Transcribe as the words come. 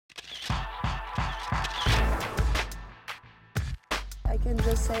can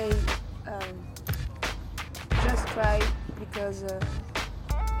just say, just try, because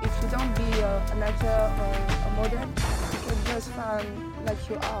if you don't be an actor or a model, you can just find like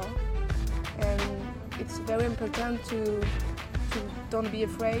you are. And it's very important to don't be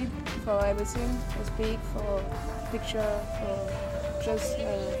afraid for everything, for speak, for picture, for just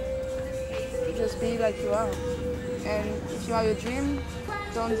be like you are. And if you have a dream,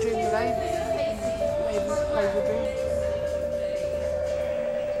 don't dream your life, live your dream.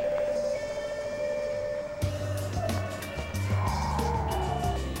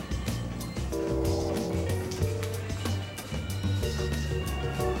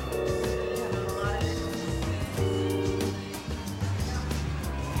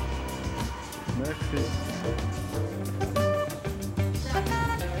 Merci.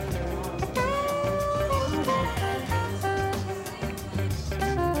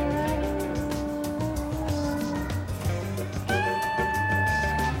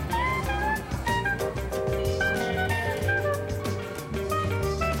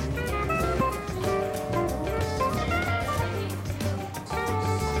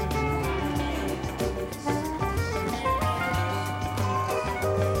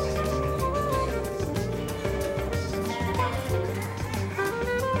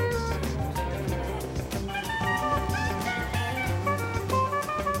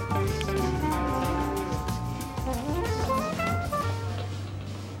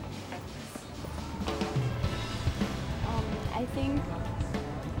 I think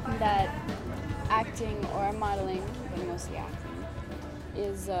that acting or modeling, but mostly acting,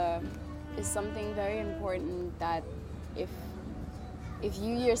 is something very important. That if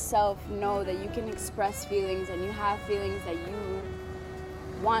you yourself know that you can express feelings and you have feelings that you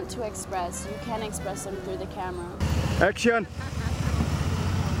want to express, you can express them through the camera. Action!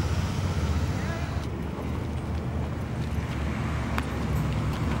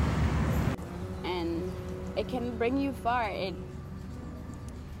 And it can bring you far.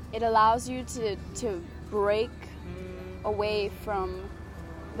 It allows you to break away from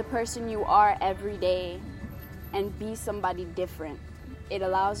the person you are every day and be somebody different. It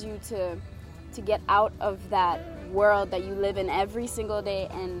allows you to get out of that world that you live in every single day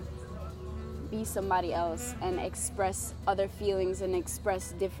and be somebody else and express other feelings and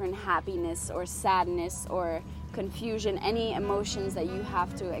express different happiness or sadness or confusion, any emotions that you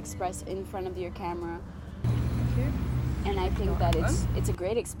have to express in front of your camera. And I think that it's a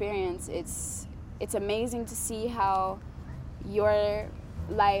great experience. It's amazing to see how your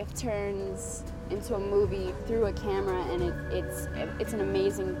life turns into a movie through a camera, and it's an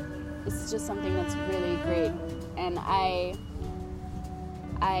amazing, it's just something that's really great. And I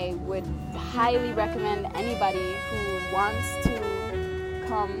would highly recommend anybody who wants to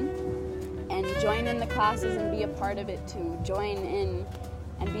come and join in the classes and be a part of it, to join in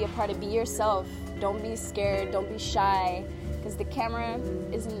and be a part of, be yourself. Don't be scared, don't be shy, because the camera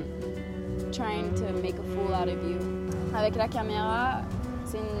isn't trying to make a fool out of you. Avec la caméra,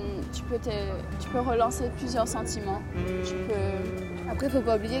 tu peux relancer plusieurs sentiments. Après, faut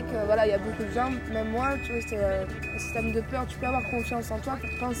pas oublier que voilà, y a beaucoup de gens, même moi, tu vois, c'est un système de peur. Tu peux avoir confiance en toi,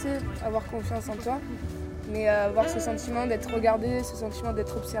 pour penser avoir confiance en toi, mais avoir ce sentiment d'être regardé, ce sentiment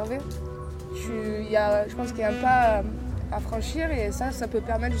d'être observé, je pense qu'il y a un pas à franchir, et ça peut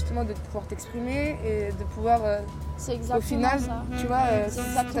permettre justement de pouvoir t'exprimer et de pouvoir au final, ça. Tu vois, c'est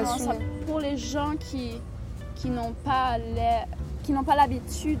exactement ça. Pour les gens qui n'ont pas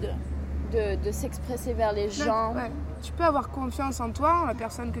l'habitude de s'exprimer vers les gens. Ouais. Tu peux avoir confiance en toi, en la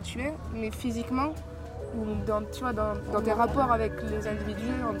personne que tu es, mais physiquement, ou dans tes rapports avec les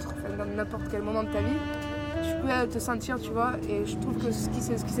individus, dans n'importe quel moment de ta vie, tu peux te sentir, tu vois, et je trouve que ce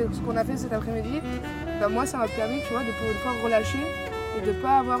qu'on a fait cet après-midi, moi ça m'a permis, tu vois, de pouvoir relâcher et de ne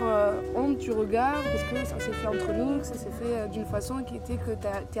pas avoir honte du regard, parce que ça s'est fait entre nous, que ça s'est fait d'une façon qui était que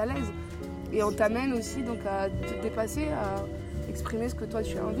tu es à l'aise. Et on t'amène aussi donc à te dépasser, à exprimer ce que toi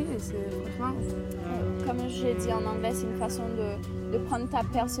tu as envie, et c'est franchement... Comme j'ai dit en anglais, c'est une façon de prendre ta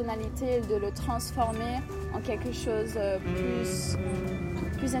personnalité et de le transformer en quelque chose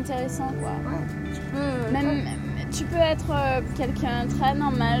plus intéressant, quoi. Ouais, tu peux être quelqu'un très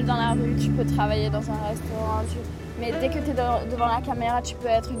normal dans la rue, tu peux travailler dans un restaurant, mais dès que tu es devant la caméra, tu peux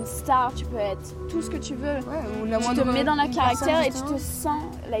être une star, tu peux être tout ce que tu veux. Ouais, tu te mets dans le caractère et tu te sens,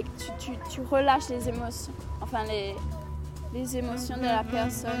 tu relâches les émotions, enfin les émotions de la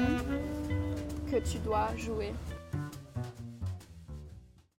personne que tu dois jouer.